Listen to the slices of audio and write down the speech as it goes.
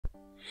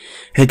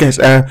Hey guys,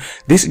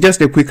 this is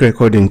just a quick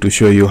recording to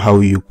show you how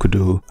you could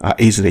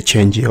easily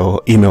change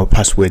your email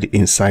password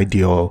inside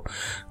your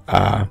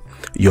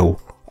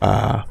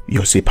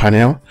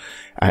cPanel.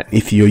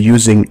 If you're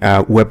using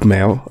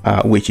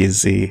Webmail, which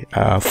is a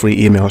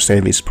free email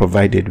service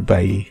provided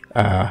by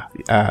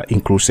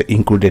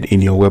included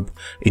in your web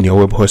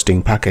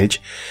hosting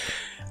package,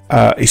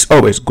 it's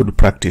always good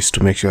practice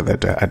to make sure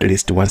that at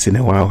least once in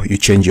a while you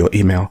change your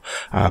email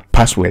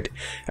password,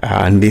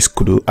 and this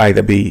could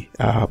either be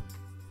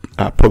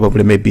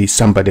probably maybe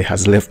somebody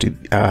has left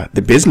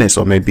the business,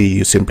 or maybe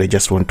you simply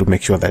just want to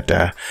make sure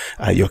that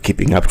you're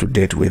keeping up to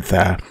date with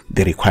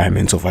the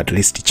requirements of at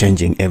least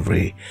changing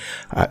every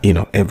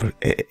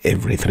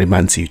 3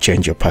 months you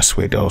change your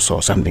password also,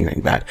 or something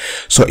like that.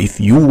 So if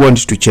you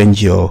want to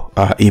change your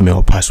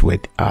email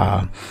password,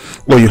 all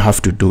you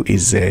have to do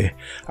is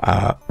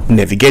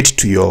navigate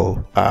to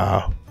your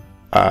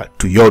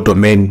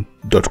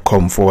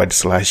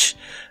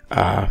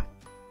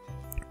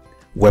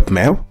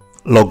domain.com/webmail,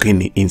 log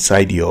in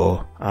inside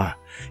your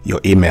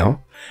email,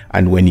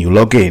 and when you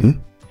log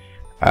in,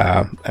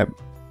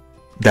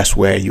 that's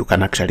where you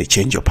can actually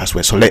change your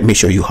password. So let me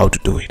show you how to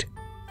do it.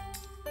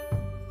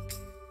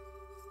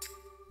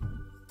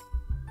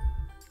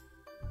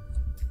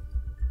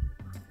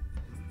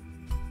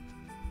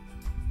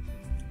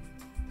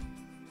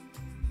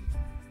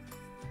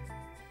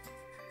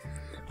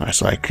 Alright,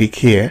 so I click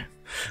here,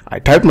 I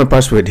type my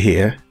password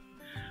here,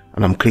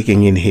 and I'm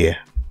clicking in here.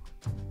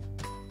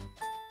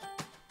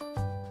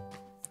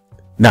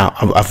 Now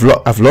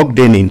I've logged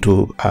in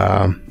into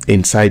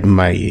inside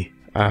my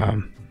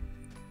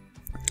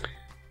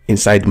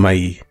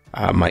my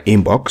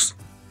inbox,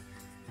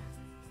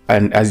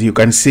 and as you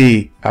can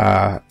see,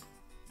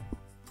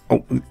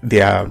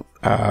 there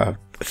are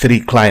 3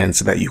 clients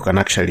that you can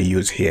actually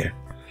use here.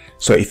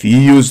 So if you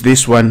use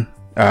this one,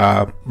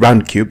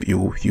 Roundcube,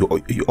 you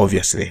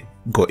obviously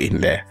go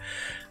in there.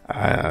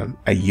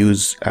 I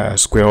use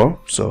Squirrel,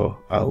 so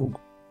I'll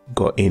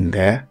go in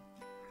there.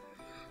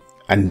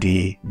 And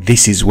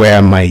this is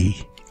where my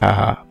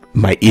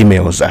my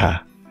emails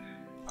are.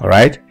 All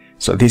right,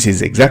 so this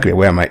is exactly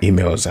where my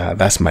emails are.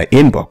 That's my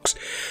inbox.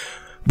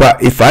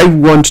 But if I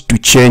want to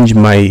change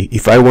my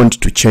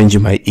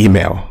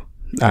email,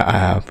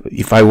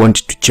 if I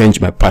want to change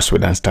my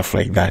password and stuff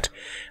like that,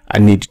 I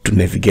need to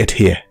navigate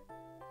here.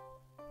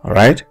 All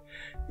right,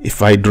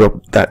 if I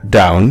drop that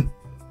down,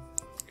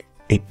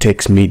 it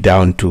takes me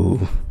down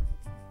to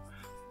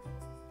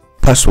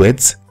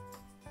passwords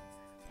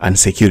and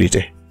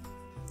security.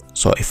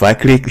 So if I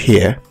click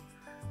here,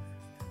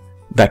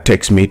 that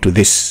takes me to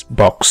this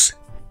box.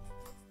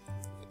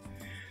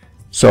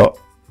 So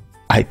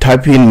I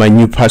type in my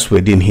new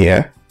password in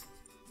here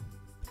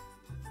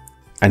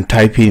and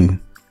type in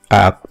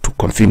to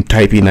confirm,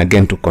 type in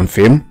again to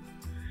confirm,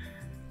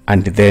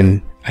 and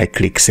then I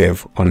click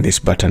save on this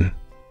button.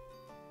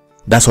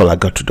 That's all I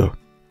got to do.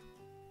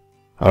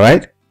 All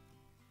right,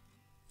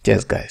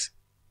 cheers guys.